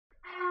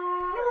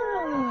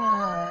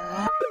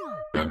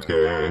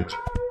yamsketch.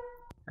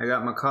 I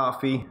got my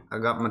coffee, I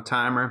got my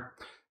timer.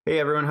 Hey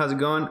everyone, how's it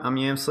going? I'm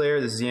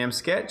Yamslayer, this is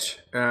yamsketch.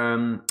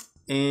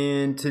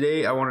 And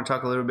today I want to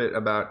talk a little bit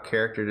about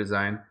character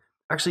design.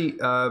 Actually,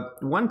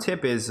 one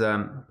tip is,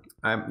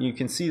 you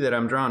can see that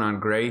I'm drawing on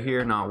gray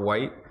here, not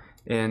white.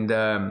 And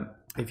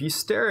if you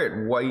stare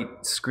at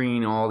white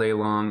screen all day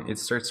long, it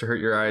starts to hurt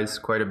your eyes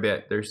quite a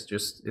bit. It's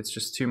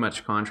just too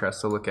much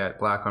contrast to look at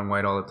black on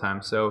white all the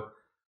time.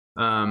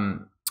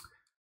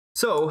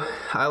 So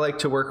I like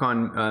to work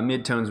on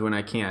midtones when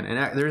I can,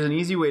 and there's an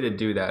easy way to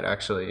do that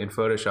actually in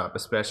Photoshop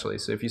especially.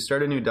 So if you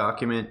start a new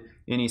document,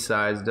 any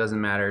size, doesn't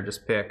matter,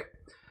 just pick.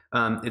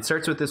 It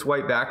starts with this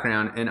white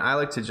background, and I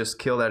like to just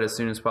kill that as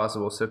soon as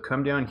possible. So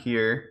come down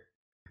here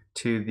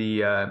to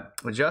the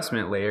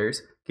adjustment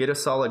layers, get a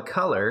solid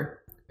color,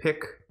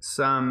 pick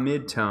some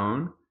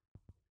midtone,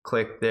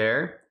 click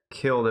there,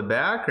 kill the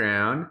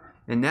background,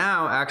 and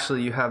now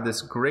actually you have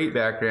this great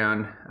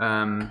background.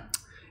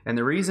 And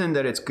the reason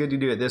that it's good to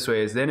do it this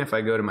way is then if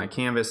I go to my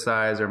canvas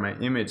size or my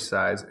image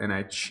size and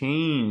I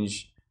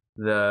change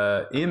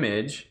the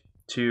image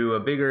to a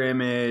bigger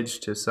image,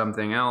 to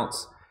something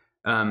else,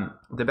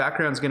 the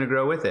background's going to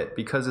grow with it.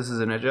 Because this is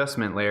an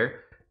adjustment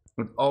layer,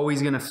 it's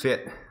always going to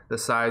fit the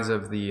size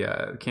of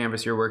the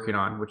canvas you're working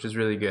on, which is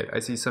really good. I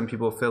see some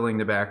people filling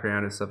the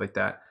background and stuff like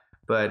that,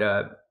 but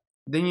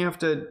then you have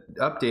to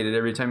update it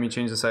every time you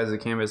change the size of the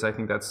canvas. I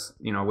think that's,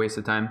 a waste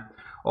of time.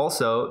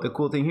 Also, the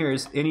cool thing here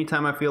is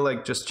anytime I feel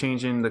like just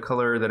changing the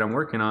color that I'm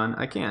working on,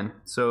 I can.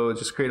 So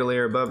just create a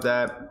layer above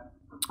that,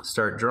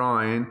 start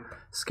drawing,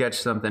 sketch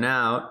something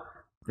out.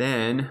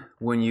 Then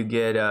when you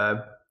get,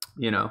 the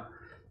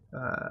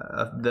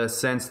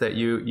sense that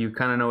you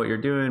kind of know what you're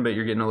doing, but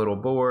you're getting a little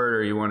bored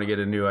or you want to get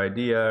a new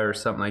idea or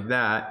something like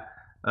that,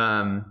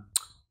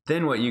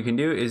 then what you can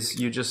do is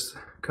you just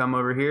come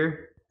over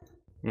here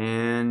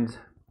and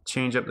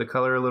change up the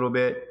color a little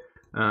bit.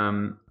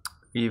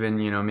 Even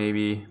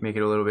maybe make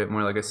it a little bit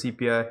more like a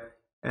sepia,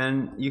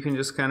 and you can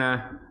just kind of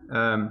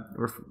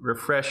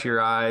refresh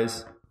your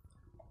eyes,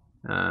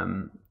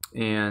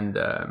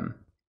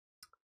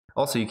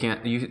 also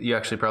you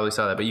actually probably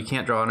saw that, but you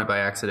can't draw on it by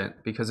accident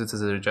because it's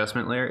an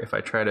adjustment layer. If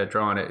I try to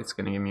draw on it, it's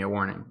going to give me a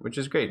warning, which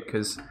is great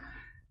because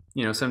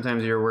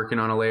sometimes you're working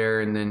on a layer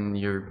and then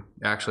you're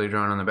actually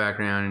drawing on the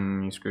background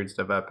and you screwed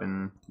stuff up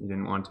and you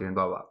didn't want to and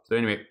blah blah. So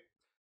anyway,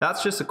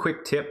 that's just a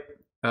quick tip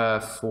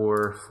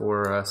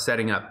for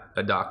setting up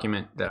a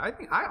document that I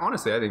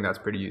honestly think that's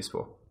pretty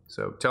useful.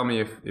 So tell me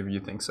if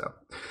you think so.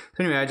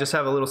 So anyway, I just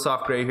have a little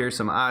soft gray here,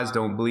 some eyes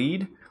don't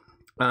bleed,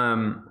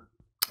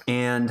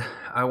 and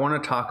I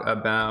want to talk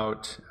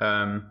about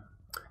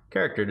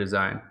character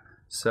design.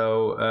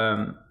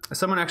 So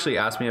someone actually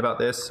asked me about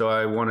this, so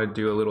I want to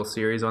do a little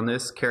series on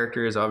this.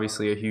 Character is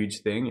obviously a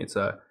huge thing. It's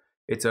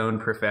its own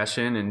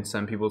profession, and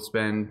some people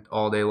spend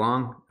all day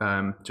long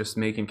just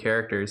making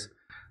characters.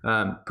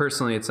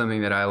 Personally, it's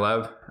something that I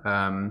love,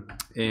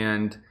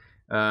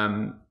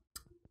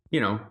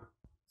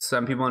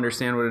 some people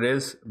understand what it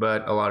is,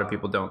 but a lot of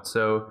people don't.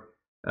 So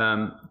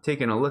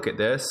taking a look at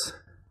this,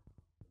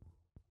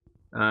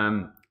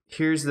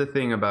 here's the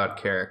thing about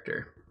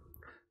character.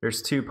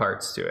 There's two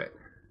parts to it.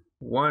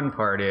 One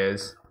part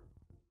is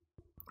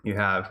you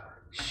have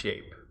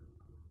shape,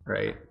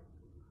 right?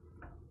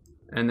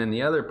 And then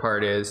the other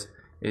part is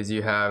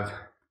you have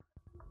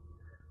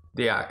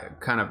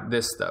kind of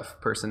this stuff,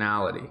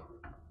 personality.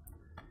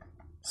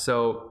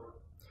 So,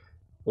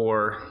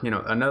 or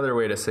another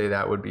way to say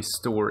that would be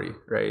story,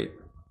 right?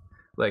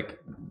 Like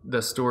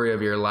the story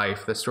of your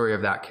life, the story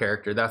of that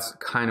character. That's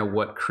kind of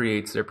what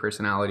creates their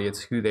personality.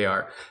 It's who they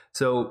are.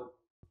 So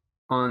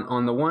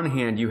on the one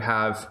hand, you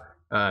have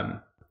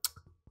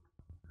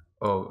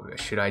oh,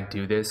 should I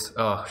do this?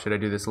 Oh, should I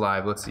do this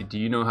live? Let's see. Do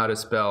you know how to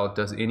spell?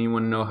 Does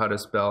anyone know how to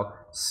spell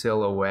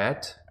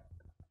silhouette?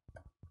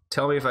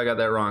 Tell me if I got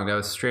that wrong. That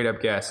was a straight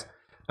up guess.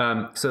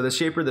 So the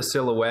shape or the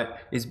silhouette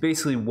is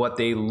basically what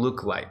they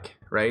look like,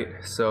 right?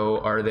 So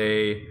are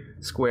they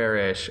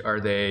squarish?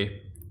 Are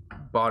they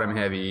bottom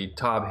heavy,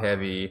 top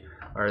heavy?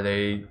 Are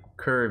they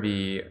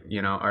curvy?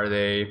 Are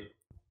they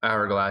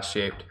hourglass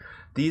shaped?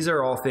 These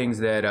are all things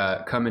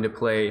that come into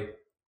play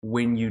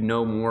when you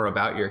know more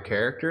about your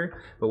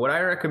character. But what I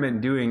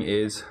recommend doing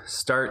is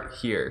start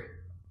here.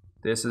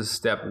 This is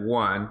step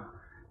one.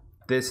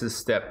 This is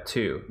step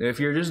two. If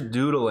you're just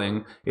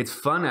doodling, it's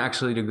fun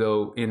actually to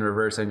go in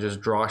reverse and just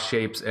draw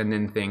shapes and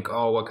then think,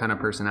 oh, what kind of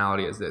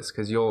personality is this?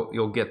 Because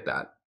you'll get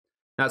that.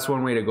 That's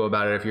one way to go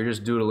about it if you're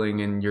just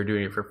doodling and you're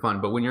doing it for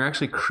fun. But when you're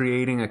actually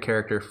creating a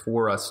character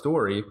for a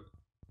story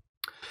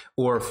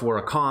or for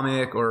a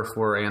comic or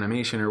for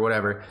animation or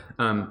whatever,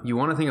 you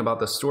want to think about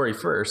the story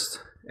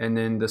first, and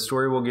then the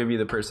story will give you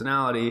the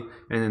personality,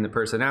 and then the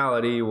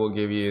personality will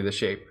give you the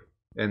shape.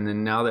 And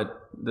then now that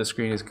the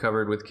screen is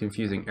covered with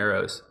confusing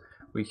arrows,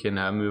 we can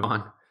move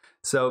on.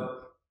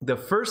 So the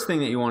first thing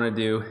that you want to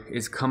do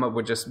is come up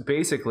with just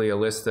basically a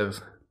list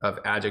of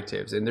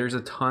adjectives, and there's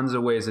tons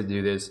of ways to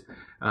do this.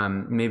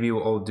 Maybe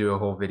we'll do a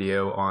whole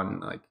video on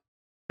like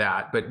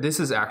that. But this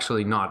is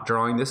actually not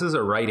drawing. This is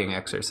a writing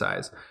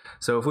exercise.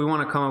 So if we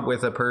want to come up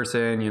with a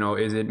person, you know,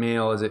 is it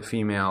male? Is it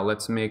female?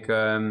 Let's make,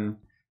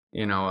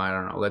 you know, I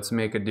don't know. Let's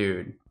make a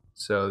dude.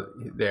 So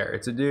there,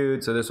 it's a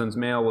dude. So this one's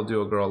male. We'll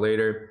do a girl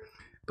later.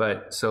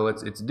 But so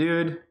it's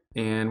dude.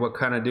 And what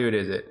kind of dude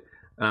is it?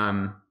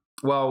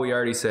 Well, we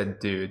already said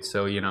dude.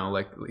 So, you know,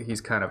 like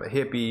he's kind of a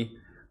hippie.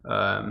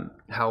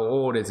 How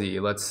old is he?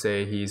 Let's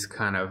say he's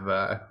kind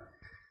of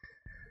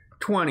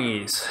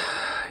 20s,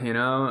 you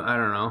know, I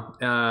don't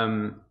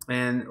know.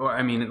 And or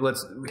I mean,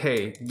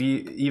 hey,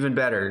 be even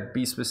better,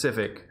 be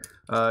specific.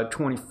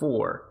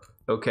 24.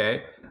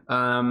 Okay.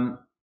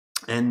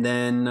 And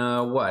then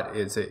what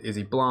is it? Is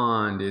he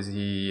blonde? Is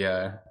he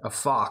a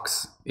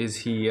fox? Is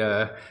he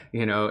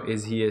you know,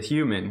 is he a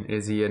human?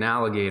 Is he an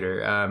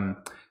alligator?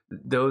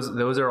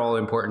 Those are all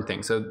important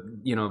things. So,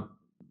 you know,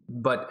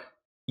 but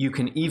you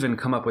can even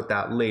come up with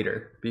that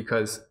later,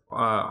 because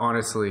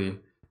honestly,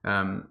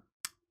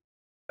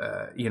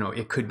 you know,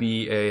 it could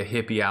be a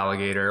hippie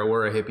alligator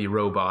or a hippie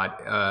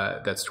robot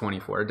that's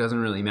 24. It doesn't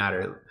really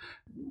matter.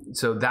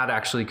 So that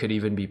actually could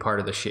even be part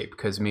of the shape,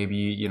 because maybe,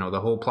 you know,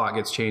 the whole plot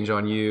gets changed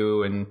on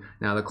you and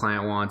now the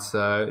client wants,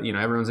 you know,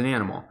 everyone's an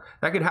animal.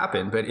 That could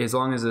happen, but as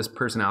long as this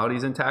personality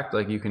is intact,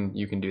 like you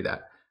can do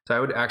that. So I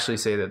would actually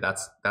say that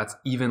that's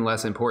even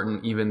less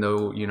important, even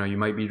though, you know, you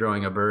might be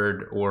drawing a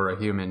bird or a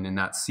human and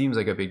that seems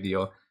like a big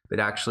deal, but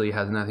actually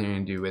has nothing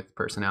to do with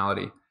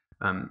personality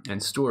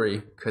and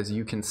story, because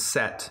you can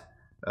set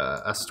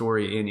a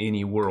story in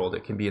any world.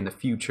 It can be in the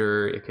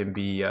future. It can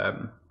be,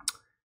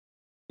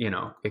 you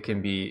know, it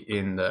can be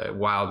in the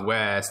Wild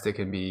West. It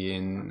can be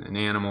in an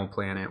animal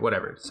planet,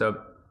 whatever. So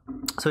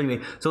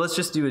anyway, so let's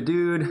just do a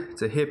dude.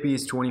 It's a hippie.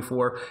 He's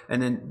 24.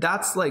 And then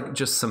that's like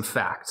just some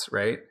facts,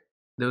 right?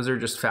 Those are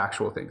just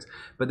factual things.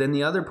 But then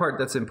the other part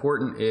that's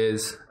important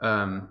is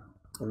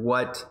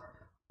what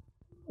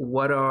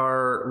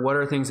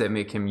are things that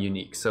make him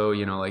unique? So,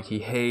 you know, like he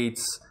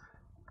hates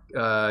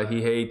or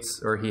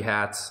he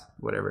hats,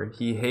 whatever.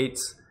 He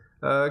hates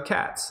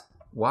cats.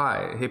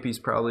 Why?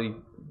 Hippies probably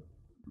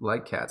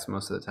like cats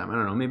most of the time. I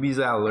don't know. Maybe he's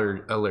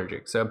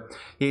allergic. So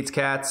he hates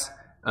cats.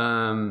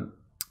 And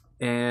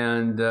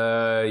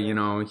you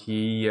know,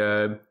 he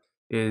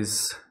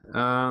is,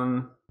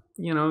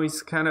 you know,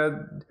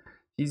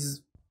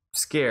 he's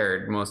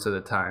scared most of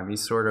the time.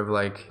 He's sort of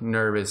like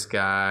nervous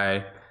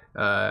guy,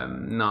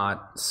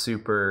 not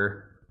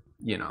super,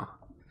 you know,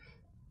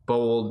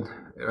 bold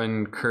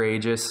and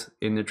courageous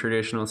in the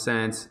traditional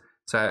sense.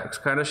 So it's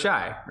kind of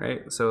shy,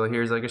 right? So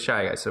here's like a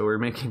shy guy. So we're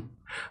making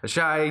a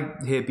shy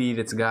hippie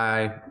that's a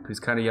guy who's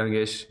kind of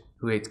youngish,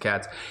 who hates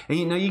cats. And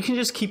you know, you can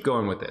just keep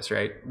going with this,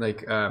 right?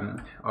 Like,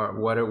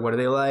 what do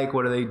they like?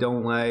 What do they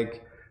don't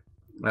like?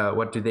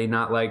 What do they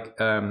not like?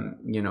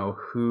 You know,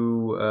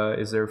 who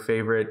is their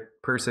favorite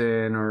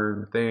person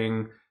or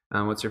thing?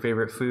 What's your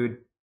favorite food?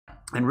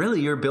 And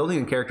really, you're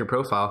building a character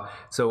profile.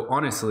 So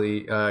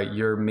honestly,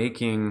 you're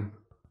making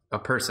a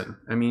person.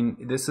 I mean,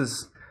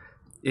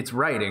 it's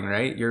writing,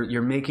 right?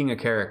 You're making a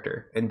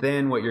character. And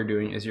then what you're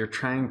doing is you're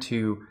trying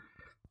to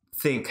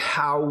think,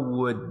 how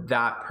would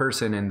that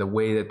person and the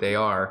way that they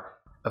are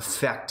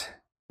affect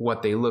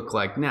what they look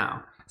like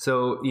now?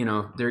 So, you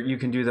know, you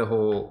can do the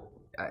whole,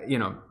 you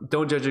know,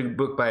 don't judge a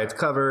book by its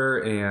cover,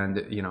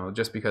 and, you know,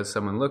 just because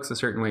someone looks a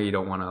certain way, you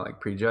don't want to like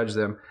prejudge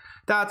them.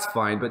 That's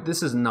fine, but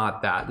this is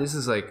not that. This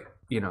is like,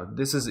 you know,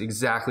 this is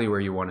exactly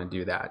where you want to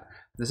do that.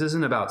 This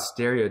isn't about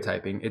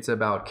stereotyping. It's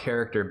about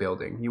character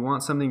building. You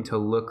want something to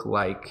look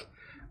like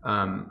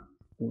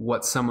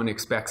what someone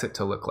expects it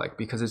to look like,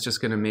 because it's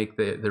just going to make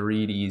the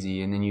read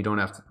easy, and then you don't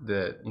have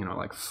to, you know,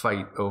 like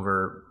fight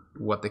over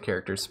what the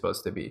character is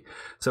supposed to be.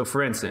 So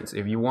for instance,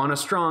 if you want a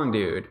strong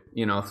dude,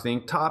 you know,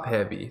 think top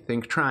heavy,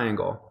 think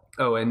triangle.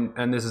 Oh,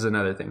 and this is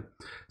another thing.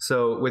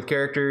 So with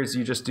characters,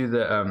 you just do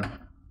the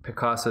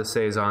Picasso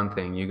Cezanne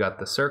thing. You got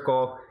the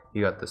circle,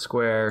 you got the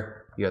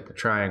square, you got the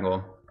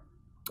triangle.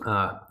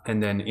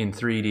 And then in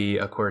 3D,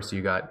 of course,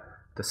 you got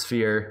the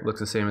sphere, looks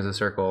the same as a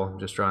circle,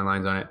 just drawing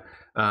lines on it.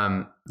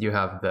 You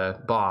have the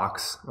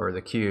box or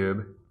the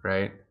cube,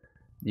 right?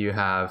 You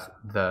have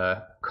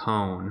the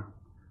cone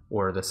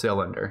or the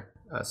cylinder.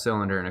 A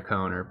cylinder and a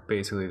cone are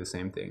basically the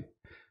same thing.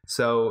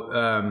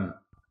 So,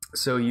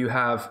 so you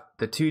have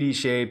the 2D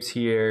shapes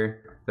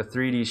here, the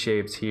 3D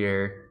shapes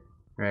here,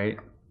 right?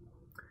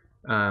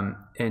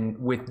 And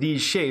with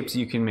these shapes,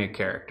 you can make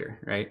character,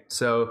 right?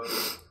 So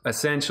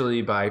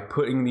essentially by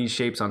putting these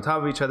shapes on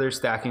top of each other,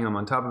 stacking them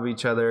on top of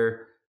each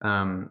other,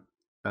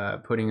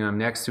 putting them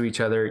next to each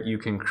other, you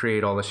can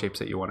create all the shapes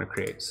that you want to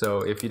create. So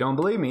if you don't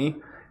believe me,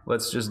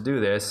 let's just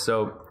do this.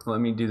 So let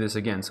me do this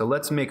again. So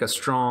let's make a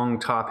strong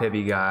top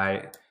heavy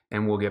guy,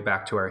 and we'll get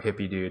back to our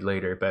hippie dude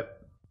later. But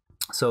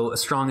so a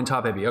strong and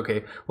top heavy.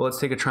 Okay, well, let's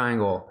take a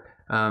triangle.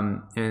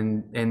 And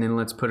then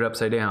let's put it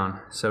upside down.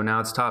 So now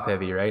it's top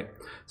heavy, right?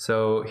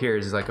 So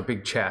here's like a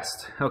big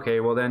chest. Okay,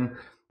 well then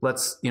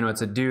let's, you know,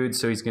 it's a dude,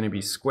 so he's going to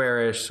be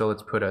squarish. So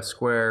let's put a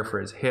square for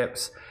his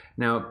hips.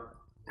 Now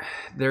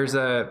there's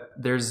a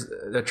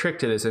trick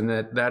to this, and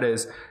that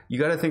is you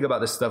got to think about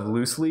this stuff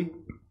loosely.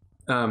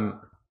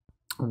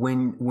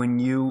 when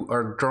you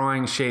are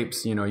drawing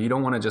shapes, you know, you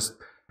don't want to just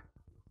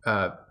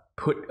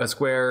put a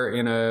square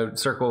in a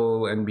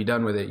circle and be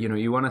done with it. You know,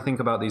 you want to think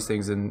about these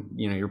things, and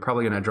you know, you're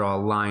probably going to draw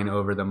a line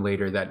over them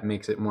later that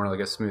makes it more like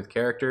a smooth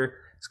character.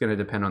 It's going to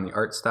depend on the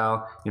art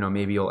style. You know,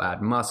 maybe you'll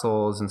add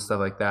muscles and stuff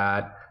like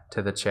that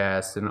to the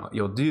chest, and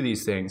you'll do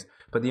these things.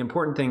 But the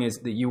important thing is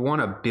that you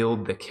want to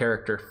build the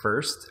character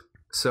first.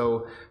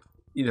 So,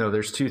 you know,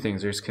 there's two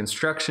things. There's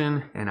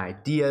construction and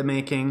idea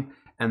making,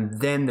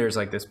 and then there's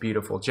like this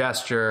beautiful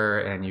gesture,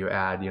 and you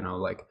add, you know,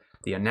 like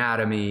the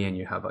anatomy, and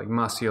you have like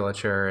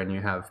musculature, and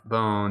you have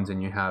bones,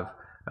 and you have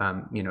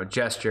you know,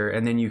 gesture,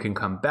 and then you can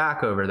come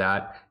back over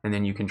that, and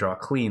then you can draw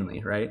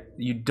cleanly, right?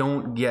 You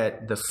don't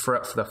get the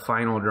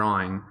final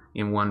drawing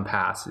in one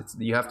pass.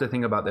 You have to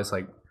think about this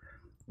like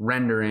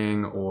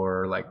rendering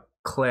or like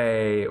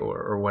clay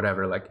or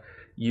whatever. Like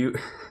you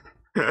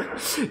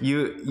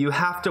you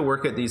have to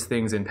work at these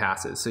things in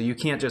passes. So you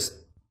can't just,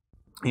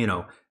 you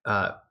know,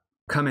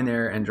 come in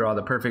there and draw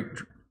the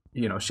perfect,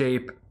 you know,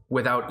 shape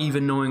without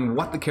even knowing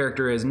what the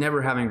character is,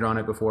 never having drawn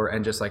it before,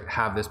 and just like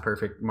have this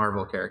perfect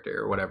Marvel character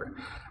or whatever.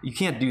 You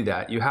can't do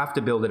that. You have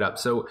to build it up.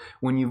 So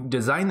when you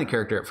design the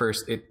character at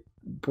first, it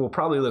will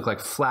probably look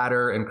like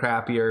flatter and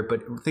crappier,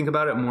 but think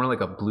about it more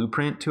like a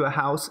blueprint to a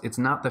house. It's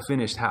not the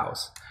finished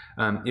house.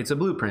 It's a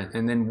blueprint.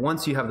 And then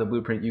once you have the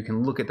blueprint, you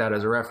can look at that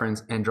as a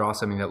reference and draw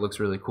something that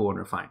looks really cool and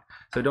refined.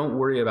 So don't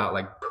worry about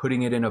like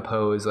putting it in a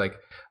pose. Like,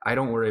 I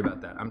don't worry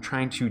about that. I'm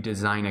trying to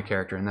design a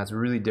character, and that's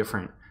really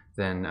different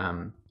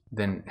than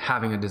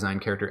having a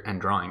designed character and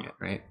drawing it,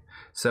 right?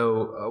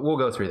 So we'll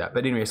go through that.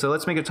 But anyway, so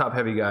let's make a top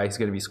heavy guy. He's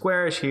going to be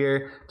squarish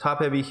here,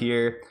 top heavy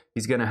here.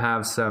 He's going to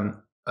have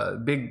some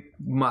big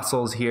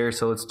muscles here.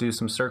 So let's do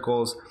some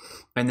circles.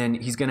 And then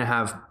he's going to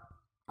have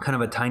kind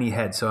of a tiny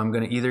head. So I'm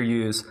going to either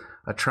use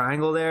a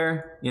triangle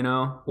there, you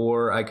know,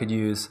 or I could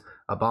use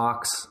a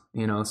box,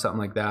 you know, something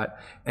like that.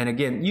 And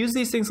again, use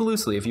these things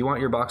loosely. If you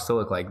want your box to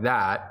look like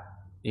that,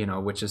 you know,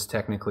 which is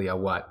technically a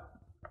what?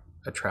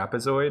 A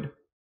trapezoid?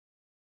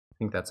 I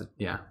think that's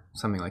yeah,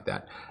 something like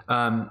that.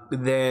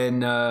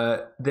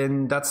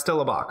 Then that's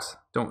still a box.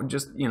 Don't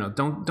just, you know,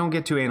 don't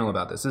get too anal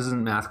about this. This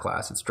isn't math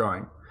class, it's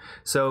drawing.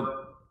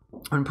 So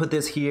I'm gonna put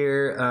this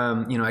here.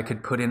 You know, I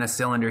could put in a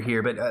cylinder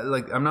here, but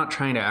like, I'm not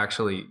trying to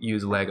actually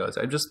use Legos.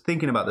 I'm just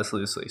thinking about this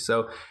loosely.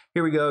 So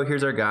here we go.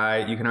 Here's our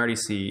guy. You can already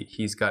see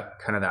he's got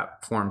kind of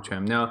that form to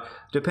him. Now,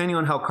 depending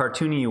on how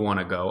cartoony you want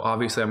to go,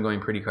 obviously I'm going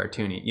pretty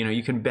cartoony. You know,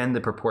 you can bend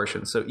the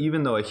proportions. So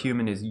even though a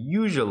human is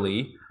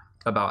usually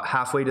about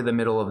halfway to the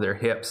middle of their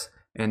hips,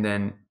 and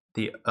then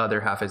the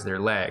other half is their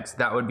legs,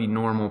 that would be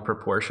normal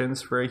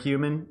proportions for a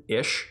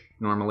human-ish,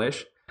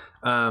 normal-ish.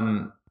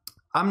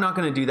 I'm not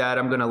going to do that.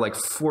 I'm going to like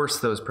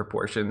force those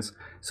proportions.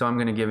 So I'm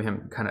going to give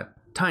him kind of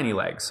tiny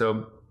legs.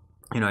 So,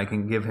 you know, I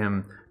can give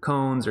him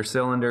cones or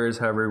cylinders,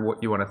 however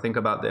what you want to think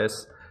about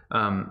this.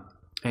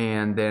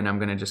 And then I'm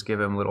going to just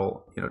give him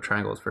little, you know,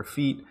 triangles for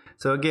feet.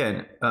 So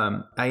again,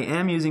 I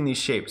am using these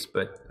shapes,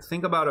 but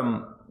think about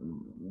them.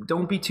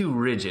 Don't be too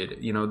rigid.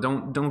 You know,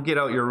 don't get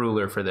out your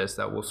ruler for this.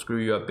 That will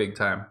screw you up big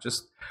time.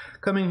 Just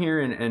come in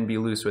here and be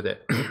loose with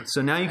it.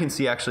 So now you can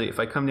see, actually, if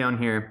I come down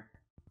here,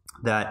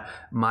 that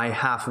my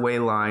halfway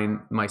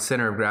line, my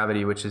center of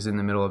gravity, which is in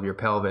the middle of your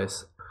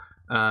pelvis,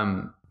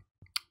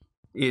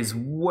 is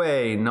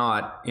way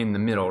not in the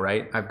middle,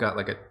 right? I've got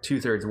like a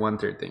 2/3,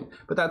 1/3 thing,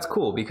 but that's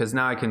cool because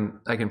now I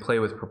can play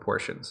with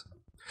proportions.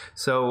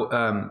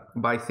 So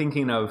by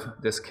thinking of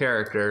this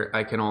character,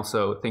 I can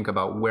also think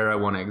about where I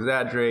want to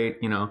exaggerate,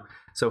 you know.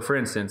 So for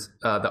instance,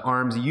 the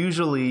arms,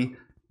 usually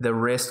the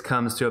wrist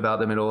comes to about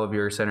the middle of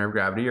your center of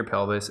gravity, your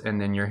pelvis, and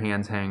then your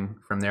hands hang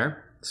from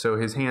there. So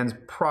his hands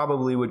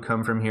probably would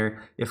come from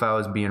here if I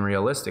was being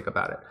realistic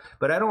about it.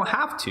 But I don't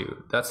have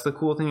to. That's the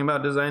cool thing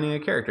about designing a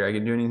character. I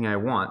can do anything I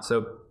want.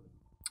 So,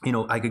 you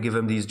know, I could give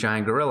him these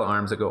giant gorilla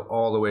arms that go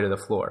all the way to the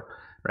floor,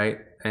 right?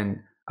 And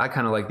I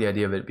kind of like the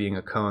idea of it being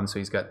a cone. So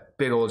he's got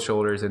big old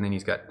shoulders, and then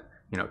he's got,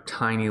 you know,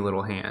 tiny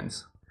little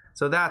hands.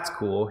 So that's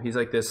cool. He's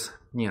like this,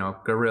 you know,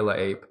 gorilla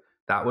ape.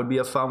 That would be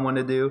a fun one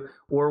to do.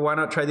 Or why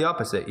not try the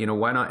opposite? You know,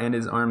 why not end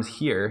his arms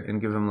here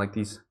and give him like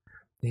these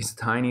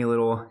tiny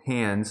little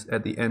hands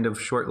at the end of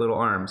short little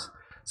arms.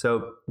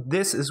 So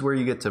this is where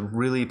you get to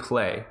really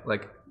play.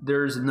 Like,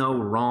 there's no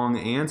wrong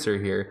answer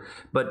here,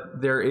 but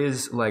there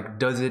is like,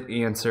 does it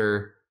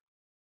answer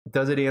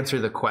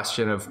the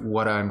question of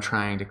what I'm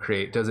trying to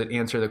create? Does it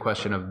answer the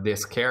question of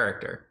this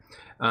character?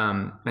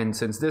 And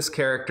since this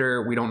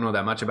character, we don't know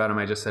that much about him,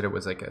 I just said it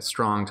was like a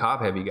strong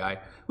top heavy guy,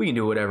 we can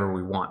do whatever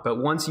we want. But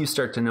once you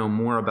start to know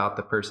more about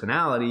the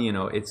personality, you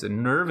know, it's a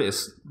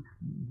nervous,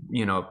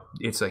 you know,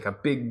 it's like a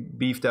big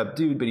beefed up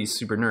dude, but he's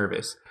super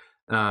nervous.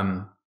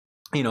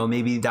 You know,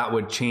 maybe that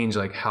would change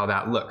like how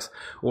that looks.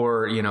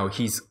 Or, you know,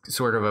 he's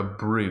sort of a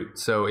brute.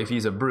 So if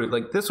he's a brute,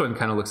 like this one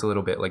kind of looks a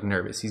little bit like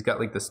nervous. He's got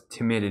like this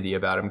timidity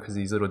about him because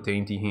these little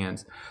dainty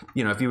hands.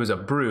 You know, if he was a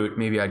brute,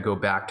 maybe I'd go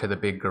back to the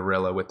big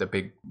gorilla with the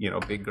big, you know,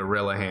 big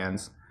gorilla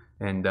hands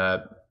and,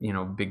 you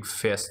know, big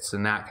fists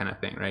and that kind of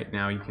thing, right?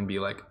 Now you can be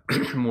like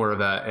more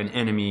of an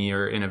enemy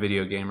or in a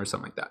video game or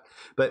something like that.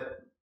 But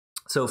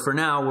So for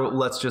now,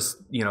 let's just,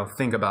 you know,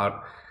 think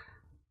about,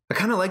 I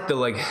kind of like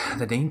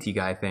the dainty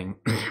guy thing.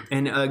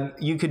 And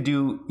you could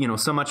do, you know,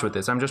 so much with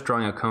this. I'm just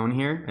drawing a cone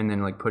here and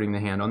then like putting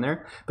the hand on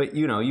there. But,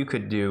 you know, you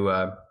could do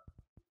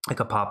like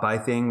a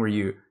Popeye thing where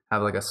you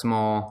have like a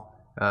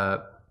small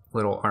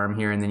little arm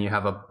here and then you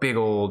have a big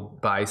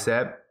old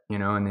bicep, you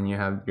know, and then you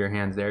have your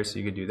hands there. So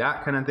you could do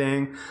that kind of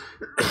thing.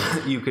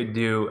 You could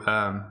do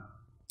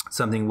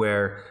something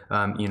where,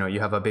 you know, you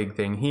have a big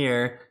thing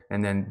here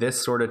and then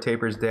this sort of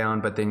tapers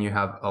down, but then you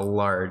have a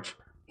large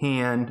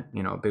hand,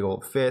 you know, a big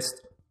old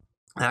fist,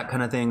 that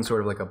kind of thing, sort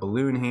of like a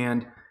balloon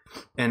hand.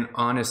 And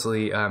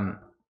honestly,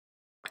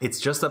 it's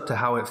just up to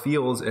how it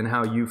feels and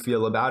how you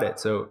feel about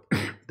it. So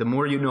the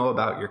more you know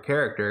about your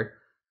character,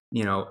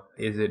 you know,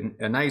 is it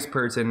a nice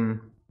person?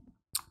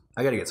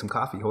 I gotta get some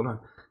coffee, hold on.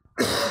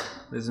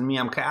 This is me,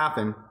 I'm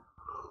coughing,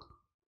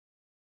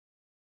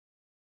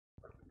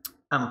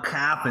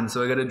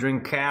 so I gotta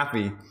drink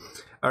coffee.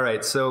 All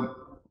right, so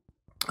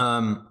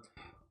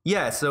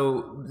yeah,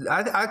 so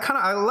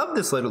I love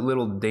this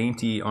little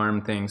dainty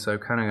arm thing, so I'm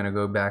kind of gonna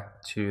go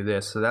back to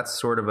this. So that's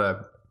sort of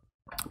a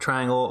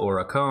triangle or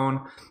a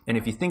cone, and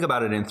if you think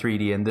about it in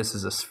 3D and this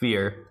is a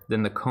sphere,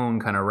 then the cone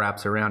kind of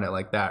wraps around it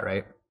like that,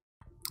 right?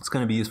 It's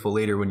going to be useful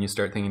later when you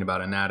start thinking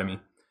about anatomy,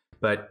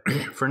 but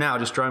for now,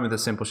 just drawing with the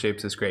simple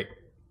shapes is great.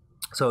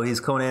 So his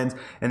cone ends,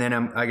 and then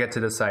I get to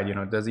decide, you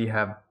know, does he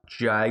have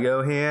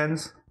gygo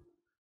hands?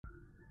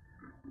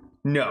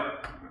 No.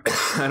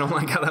 I don't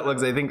like how that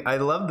looks. I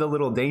love the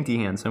little dainty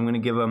hands, so I'm going to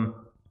give him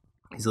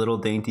these little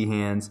dainty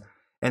hands.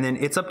 And then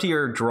it's up to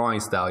your drawing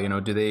style. You know,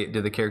 do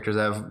the characters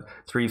have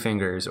 3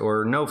 fingers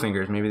or no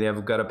fingers? Maybe they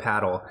have got a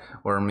paddle,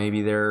 or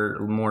maybe they're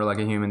more like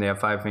a human. They have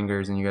 5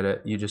 fingers, and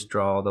you just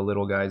draw all the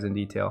little guys in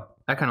detail.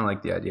 I kind of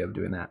like the idea of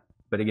doing that.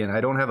 But again,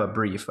 I don't have a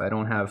brief. I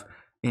don't have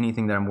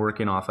anything that I'm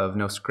working off of.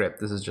 No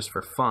script. This is just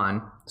for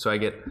fun. So I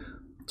get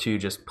to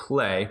just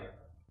play.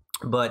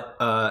 But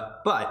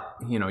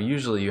you know,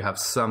 usually you have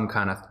some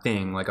kind of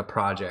thing, like a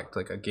project,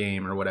 like a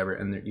game or whatever,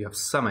 and you have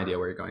some idea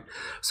where you're going.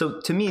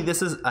 So to me,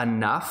 this is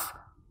enough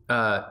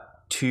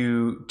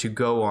to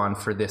go on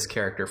for this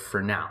character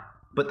for now.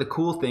 But the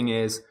cool thing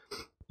is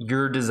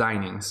you're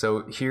designing.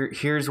 So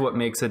here's what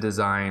makes a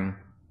design.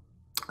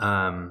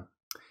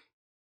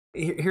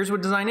 Here's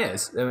what design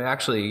is. I mean,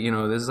 actually, you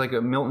know, this is like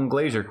a Milton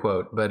Glaser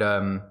quote, but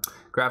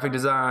graphic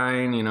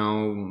design, you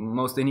know,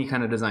 most any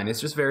kind of design, it's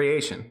just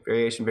variation,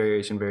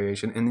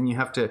 and then you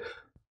have to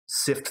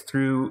sift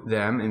through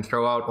them and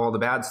throw out all the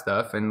bad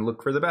stuff and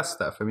look for the best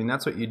stuff. I mean,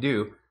 that's what you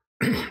do.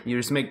 You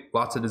just make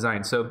lots of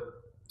designs. So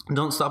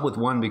don't stop with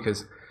one,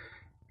 because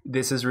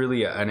this is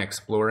really an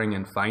exploring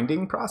and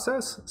finding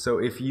process. So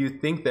if you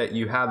think that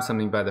you have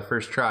something by the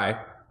first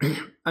try,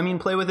 I mean,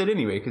 play with it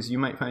anyway, because you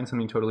might find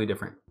something totally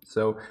different.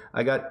 So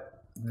I got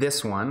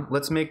this one.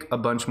 Let's make a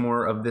bunch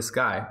more of this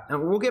guy.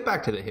 And we'll get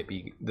back to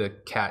the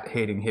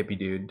cat-hating hippie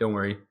dude. Don't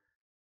worry.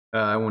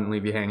 I wouldn't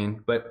leave you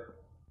hanging. But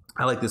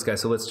I like this guy,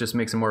 so let's just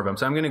make some more of him.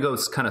 So I'm going to go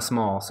kind of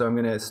small. So I'm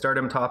going to start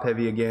him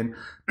top-heavy again.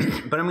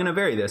 But I'm going to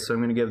vary this. So I'm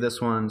going to give this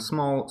one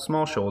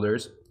small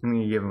shoulders. I'm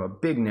going to give him a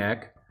big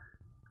neck,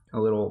 a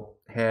little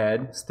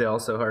head still.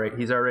 So all right,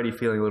 he's already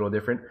feeling a little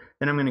different.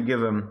 Then I'm going to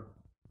give him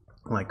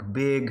like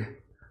big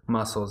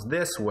muscles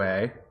this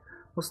way.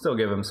 We'll still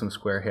give him some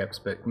square hips,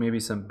 but maybe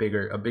a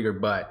bigger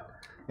butt.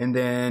 And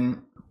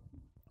then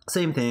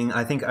same thing.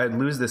 I think I'd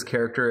lose this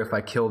character if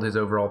I killed his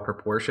overall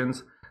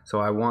proportions. So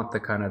I want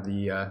the kind of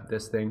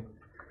this thing.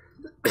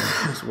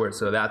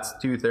 So that's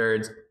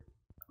 2/3,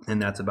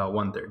 and that's about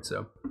 1/3.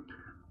 So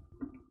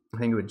I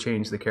think it would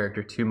change the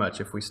character too much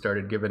if we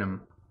started giving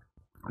him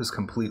this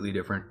completely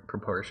different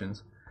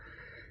proportions.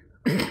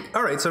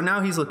 All right, so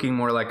now he's looking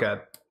more like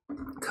a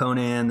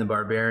Conan the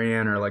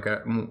Barbarian, or like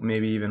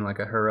maybe even like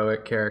a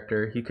heroic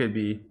character. He could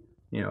be,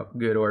 you know,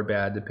 good or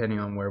bad depending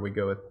on where we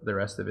go with the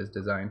rest of his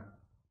design.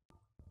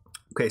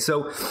 Okay,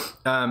 so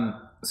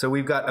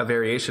we've got a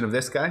variation of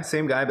this guy,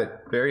 same guy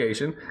but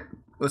variation.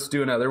 Let's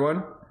do another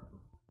one.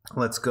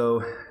 Let's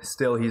go.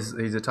 Still, he's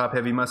a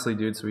top-heavy, muscly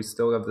dude, so we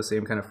still have the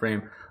same kind of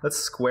frame. Let's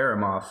square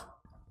him off.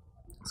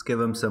 Let's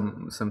give him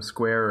some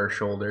squarer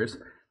shoulders,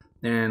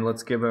 and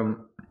let's give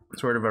him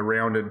sort of a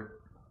rounded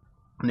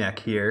neck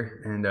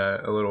here and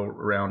a little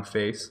round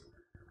face.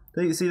 So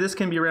you see, this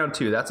can be round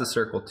too. That's a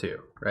circle too,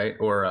 right?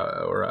 Or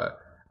a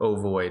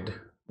ovoid,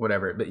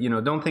 whatever. But you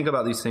know, don't think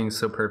about these things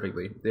so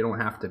perfectly. They don't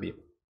have to be.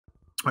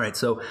 All right,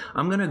 so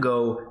I'm gonna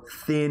go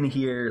thin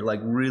here, like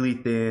really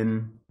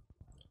thin,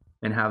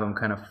 and have them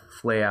kind of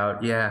flay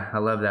out. Yeah, I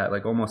love that.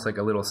 Like almost like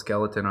a little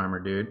skeleton armor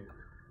dude.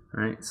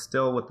 All right,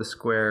 still with the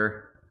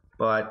square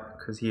butt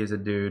because he is a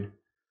dude.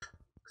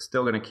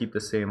 Still gonna keep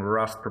the same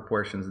rough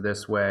proportions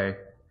this way.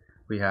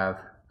 We have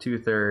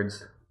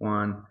 2/3,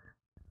 1,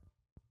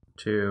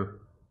 2,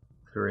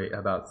 3,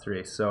 about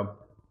 3. So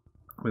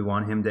we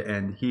want him to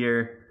end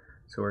here.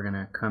 So we're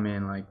gonna come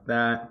in like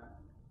that.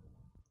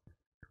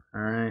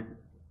 All right.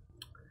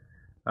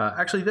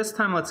 Actually, this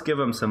time let's give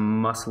him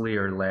some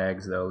musclier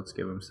legs, though. Let's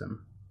give him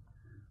some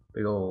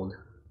big old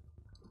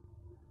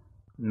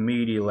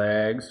meaty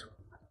legs,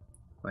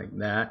 like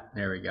that.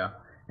 There we go.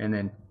 and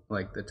then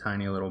like the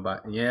tiny little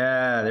button.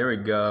 Yeah, there we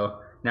go.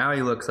 Now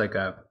he looks like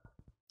a,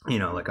 you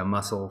know, like a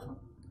muscle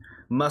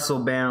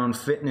bound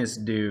fitness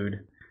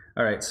dude.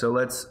 All right, so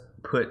let's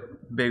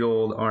put big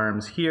old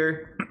arms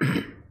here.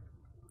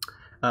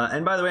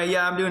 And by the way,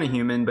 yeah, I'm doing a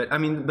human, but I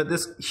mean, but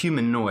this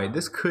humanoid,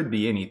 this could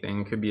be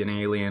anything. It could be an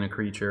alien, a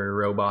creature, a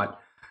robot,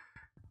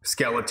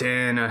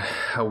 skeleton,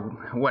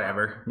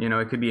 whatever. You know,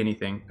 it could be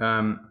anything.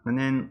 And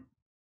then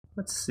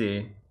let's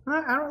see.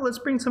 Let's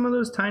bring some of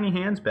those tiny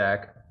hands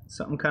back.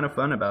 Something kind of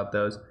fun about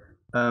those.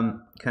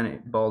 Kind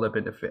of balled up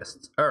into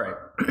fists. All right.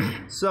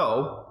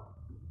 So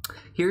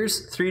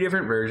here's 3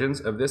 different versions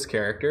of this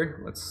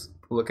character. Let's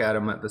look at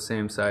them at the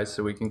same size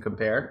so we can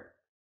compare.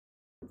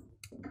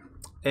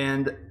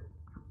 And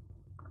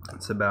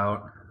it's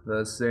about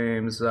the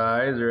same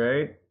size,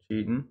 right?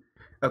 Cheating.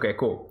 Okay,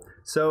 cool.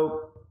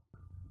 So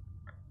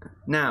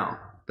now,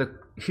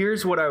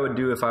 here's what I would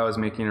do if I was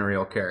making a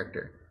real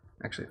character.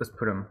 Actually, let's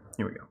put them,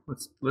 here we go.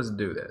 Let's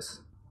do this.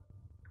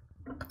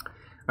 All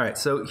right,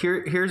 so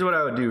here's what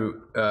I would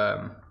do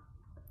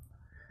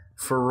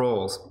for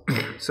roles.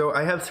 So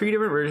I have 3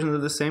 different versions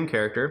of the same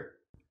character.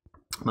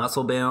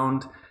 Muscle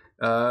bound,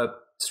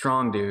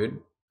 strong dude.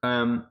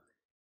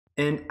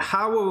 And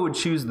how I would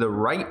choose the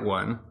right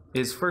one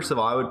is, first of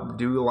all, I would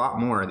do a lot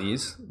more of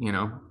these. You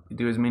know,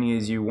 do as many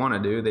as you want to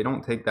do. They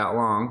don't take that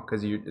long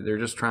because they're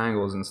just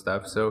triangles and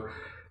stuff. So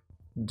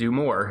do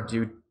more.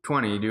 Do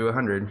 20, do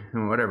 100,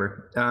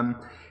 whatever.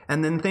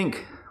 And then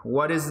think,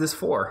 what is this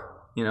for?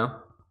 You know,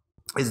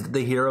 is it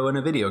the hero in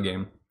a video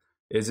game?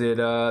 Is it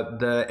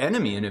the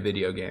enemy in a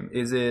video game?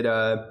 Is it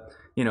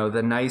you know,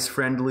 the nice,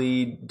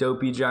 friendly,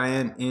 dopey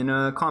giant in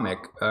a comic?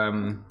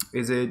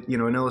 Is it, you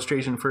know, an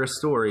illustration for a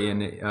story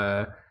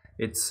and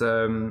it's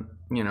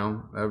you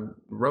know, a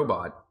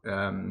robot?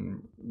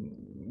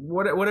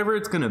 Whatever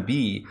it's gonna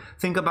be,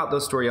 think about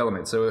those story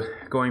elements. So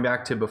going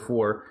back to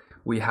before,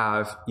 we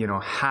have, you know,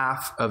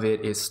 half of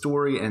it is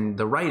story and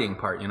the writing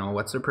part. You know,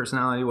 what's their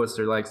personality, what's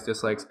their likes,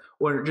 dislikes,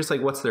 or just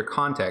like what's their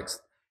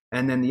context.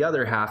 And then the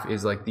other half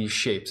is like these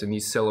shapes and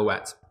these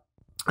silhouettes.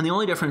 And the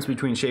only difference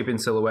between shape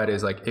and silhouette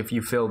is like if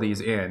you fill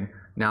these in,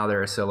 now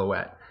they're a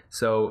silhouette.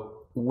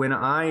 So when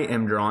I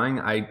am drawing,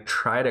 I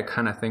try to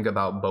kind of think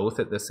about both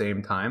at the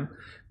same time.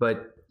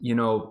 But, you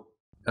know,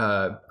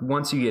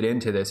 once you get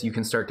into this, you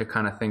can start to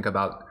kind of think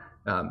about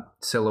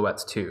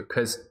silhouettes too,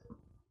 because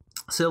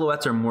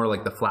silhouettes are more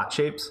like the flat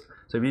shapes.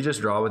 So if you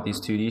just draw with these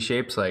 2D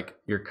shapes, like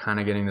you're kind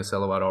of getting the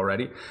silhouette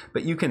already.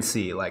 But you can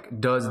see, like,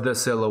 does the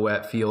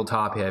silhouette feel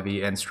top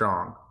heavy and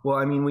strong? Well,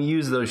 I mean, we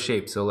use those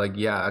shapes, so like,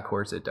 yeah, of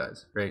course it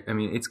does, right? I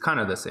mean, it's kind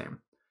of the same.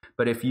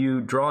 But if you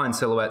draw in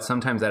silhouette,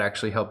 sometimes that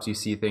actually helps you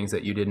see things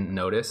that you didn't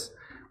notice.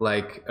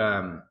 Like,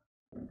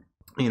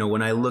 you know,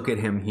 when I look at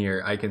him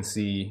here, I can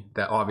see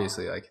that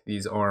obviously, like,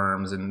 these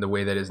arms and the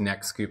way that his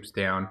neck scoops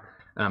down,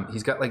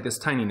 he's got like this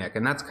tiny neck,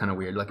 and that's kind of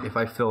weird. Like, if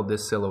I filled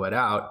this silhouette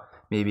out,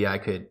 maybe I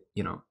could,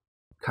 you know,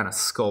 kind of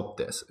sculpt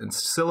this. And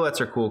silhouettes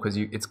are cool because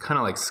it's kind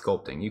of like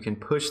sculpting. You can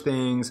push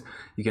things,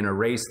 you can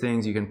erase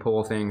things, you can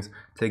pull things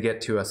to get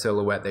to a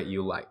silhouette that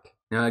you like.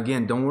 Now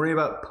again, don't worry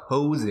about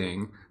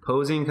posing.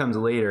 Posing comes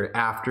later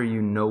after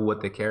you know what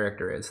the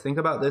character is. Think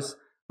about this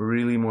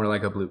really more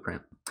like a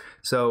blueprint.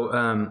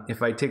 So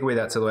if I take away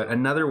that silhouette,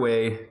 another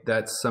way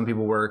that some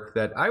people work,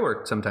 that I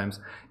work sometimes,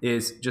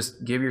 is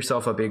just give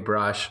yourself a big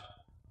brush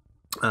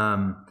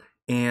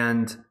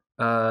and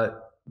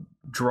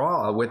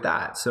draw with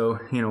that. So,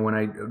 you know, when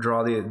I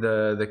draw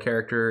the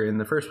character in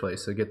the first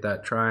place, so get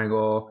that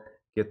triangle,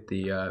 get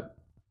the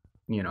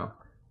you know,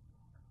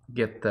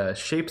 get the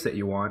shapes that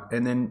you want,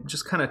 and then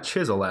just kind of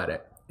chisel at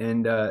it.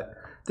 And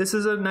this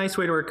is a nice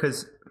way to work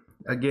because,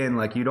 again,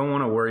 like, you don't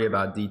want to worry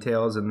about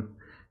details, and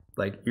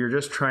like, you're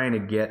just trying to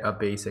get a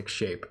basic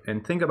shape.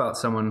 And think about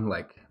someone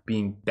like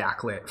being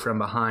backlit from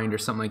behind or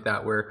something like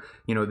that, where,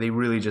 you know, they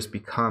really just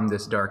become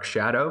this dark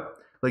shadow.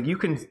 Like, you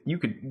could,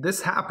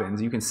 this happens,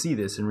 you can see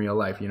this in real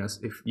life, you know,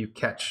 if you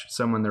catch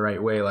someone the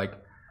right way, like,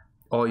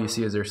 all you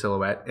see is their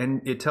silhouette,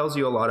 and it tells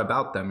you a lot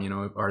about them. You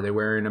know, are they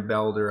wearing a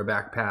belt or a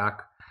backpack?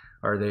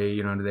 Are they,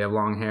 you know, do they have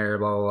long hair,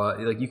 blah, blah,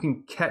 blah. Like, you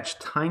can catch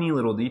tiny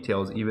little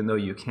details even though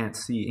you can't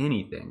see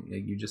anything.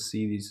 You just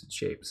see these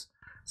shapes.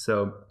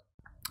 So,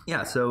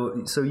 yeah,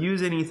 so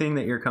use anything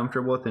that you're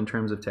comfortable with in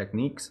terms of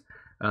techniques.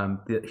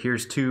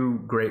 Here's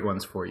 2 great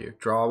ones for you.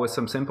 Draw with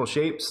some simple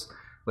shapes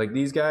like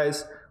these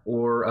guys,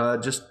 or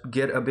just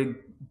get a big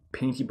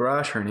painty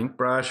brush or an ink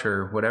brush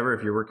or whatever.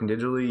 If you're working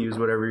digitally, use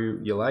whatever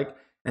you like,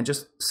 and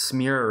just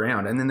smear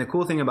around. And then the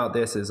cool thing about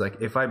this is, like,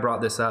 if I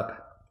brought this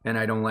up and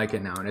I don't like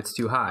it now and it's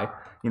too high,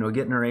 you know,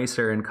 get an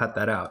eraser and cut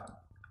that out.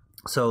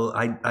 So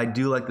I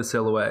do like the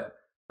silhouette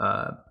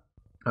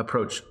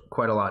approach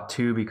quite a lot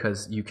too,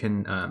 because you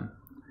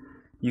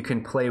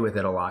can play with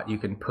it a lot. You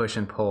can push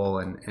and pull,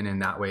 and in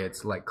that way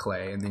it's like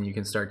clay. And then you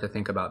can start to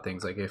think about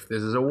things like, if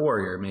this is a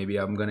warrior, maybe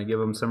I'm going to give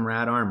him some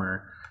rad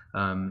armor.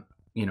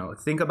 You know,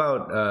 think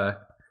about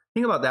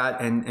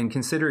that, and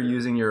consider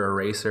using your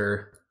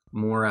eraser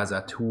more as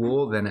a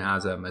tool than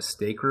as a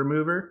mistake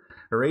remover.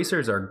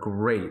 Erasers are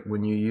great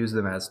when you use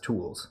them as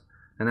tools.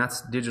 and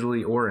that's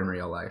digitally or in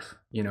real life.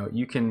 You know,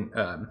 you can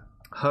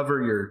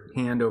hover your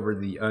hand over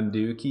the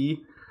undo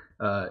key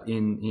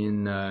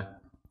in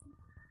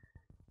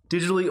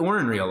digitally or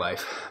in real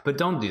life, but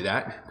don't do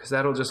that, because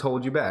that'll just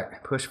hold you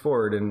back. Push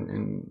forward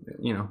and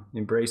you know,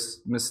 embrace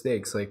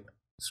mistakes, like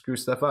screw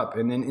stuff up,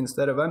 and then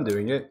instead of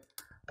undoing it,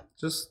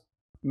 just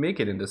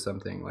make it into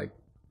something. Like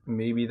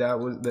maybe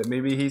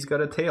maybe he's got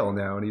a tail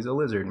now and he's a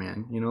lizard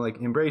man, you know, like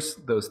embrace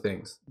those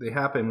things. They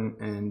happen,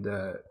 and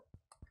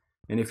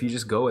if you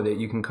just go with it,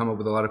 you can come up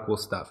with a lot of cool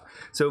stuff.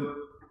 So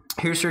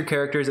here's your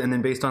characters, and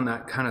then based on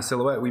that kind of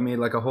silhouette, we made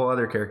like a whole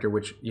other character,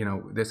 which, you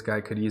know, this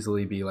guy could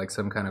easily be like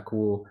some kind of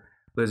cool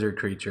lizard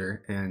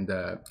creature, and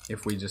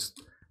if we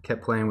just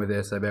kept playing with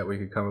this, I bet we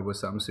could come up with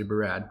something super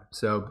rad.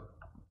 So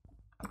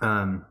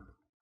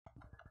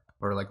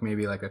or like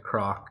maybe like a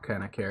croc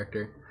kind of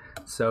character.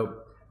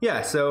 So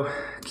yeah, so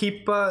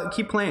keep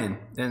playing,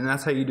 and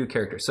that's how you do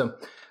characters. So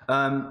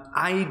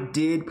I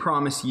did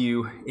promise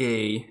you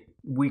a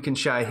weak and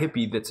shy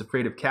hippie that's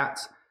afraid of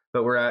cats,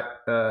 but we're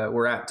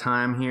at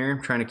time here.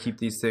 I'm trying to keep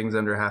these things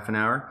under half an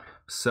hour.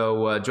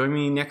 So join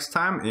me next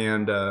time,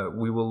 and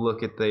we will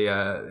look at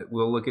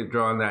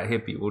drawing that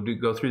hippie. We'll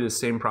go through the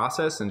same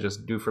process and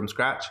just do from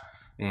scratch,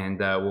 and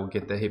we'll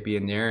get the hippie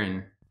in there,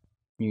 and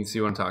you can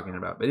see what I'm talking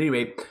about. But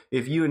anyway,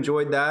 if you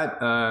enjoyed that,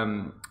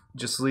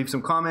 just leave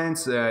some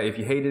comments. If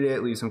you hated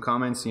it, leave some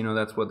comments. You know,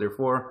 that's what they're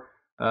for.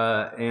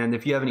 And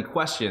if you have any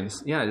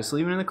questions, yeah, just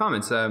leave it in the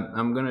comments.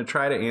 I'm going to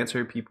try to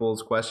answer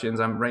people's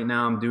questions. Right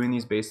now I'm doing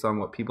these based on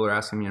what people are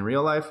asking me in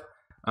real life.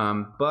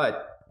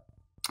 But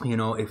you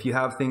know, if you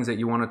have things that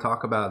you want to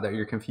talk about, that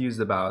you're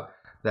confused about,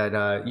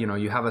 that you know,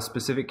 you have a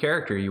specific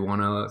character you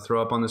want to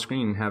throw up on the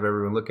screen and have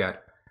everyone look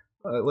at,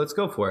 let's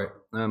go for it.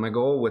 My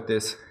goal with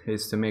this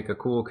is to make a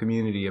cool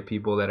community of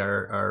people that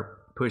are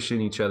pushing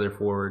each other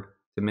forward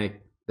to make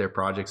their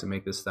projects and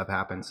make this stuff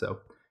happen. So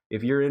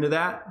if you're into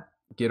that,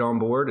 get on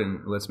board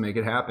and let's make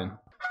it happen.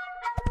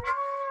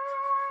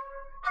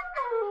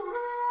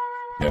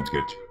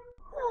 Yamsketch.